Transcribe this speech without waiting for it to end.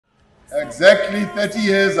Exactly 30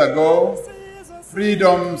 years ago,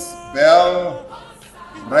 freedom's bell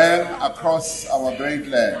rang across our great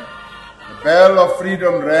land. The bell of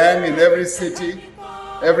freedom rang in every city,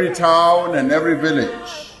 every town, and every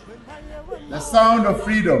village. The sound of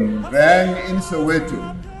freedom rang in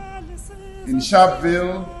Soweto, in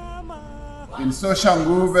Sharpeville, in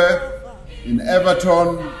Soshanguve, in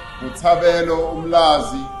Everton, Botshabelo,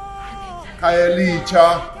 Umlazi,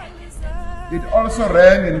 Khayelitsha. It also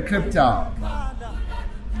rang in Kliptown,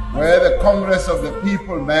 where the Congress of the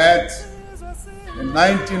People met in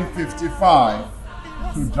 1955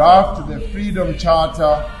 to draft the Freedom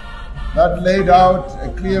Charter that laid out a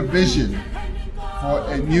clear vision for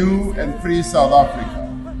a new and free South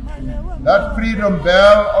Africa. That freedom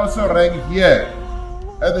bell also rang here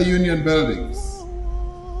at the Union Buildings,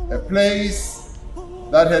 a place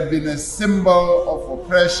that had been a symbol of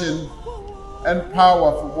oppression and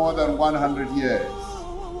power for more than 100 years.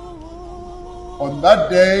 On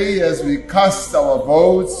that day, as we cast our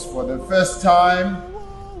votes for the first time,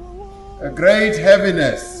 a great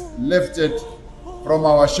heaviness lifted from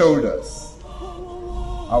our shoulders.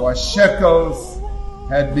 Our shackles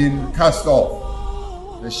had been cast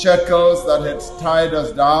off, the shackles that had tied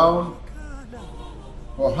us down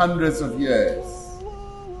for hundreds of years.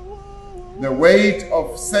 The weight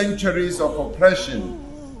of centuries of oppression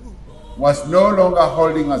was no longer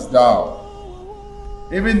holding us down.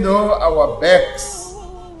 Even though our backs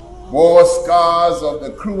bore scars of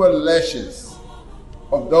the cruel lashes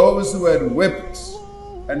of those who had whipped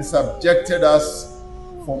and subjected us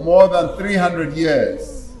for more than 300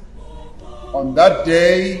 years, on that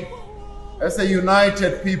day, as a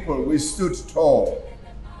united people, we stood tall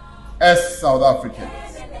as South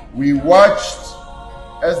Africans. We watched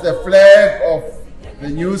as the flag of the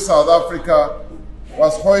new South Africa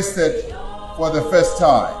was hoisted for the first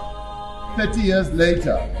time. 30 years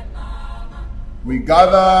later, we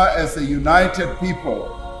gather as a united people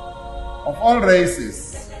of all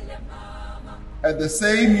races at the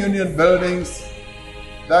same Union Buildings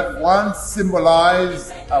that once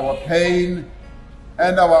symbolized our pain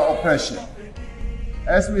and our oppression.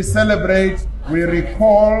 As we celebrate, we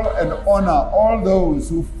recall and honor all those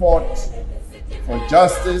who fought for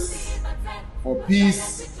justice, for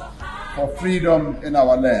peace, for freedom in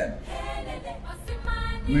our land.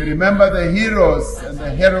 We remember the heroes and the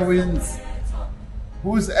heroines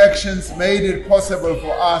whose actions made it possible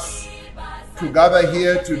for us to gather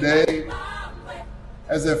here today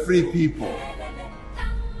as a free people.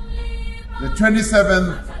 The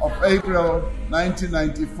 27th of April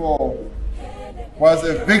 1994 was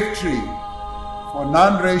a victory for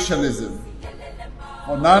non-racialism,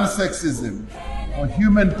 for non-sexism, for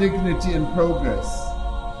human dignity and progress,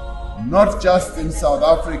 not just in South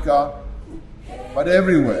Africa, but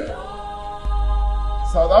everywhere.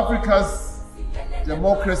 South Africa's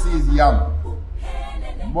democracy is young.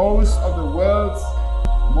 Most of the world's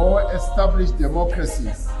more established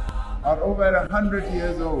democracies are over 100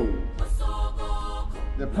 years old.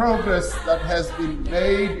 The progress that has been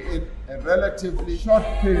made in a relatively short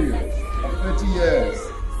period of 30 years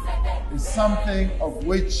is something of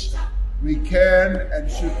which we can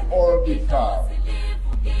and should all be proud.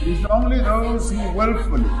 It is only those who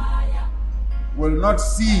willfully will not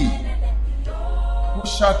see, who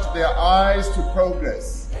shut their eyes to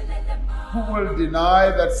progress, who will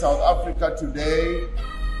deny that South Africa today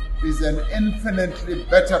is an infinitely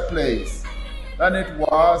better place than it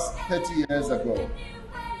was 30 years ago.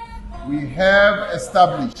 We have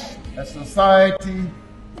established a society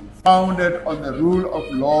founded on the rule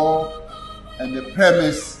of law and the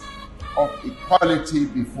premise of equality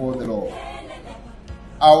before the law.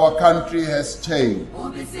 Our country has changed.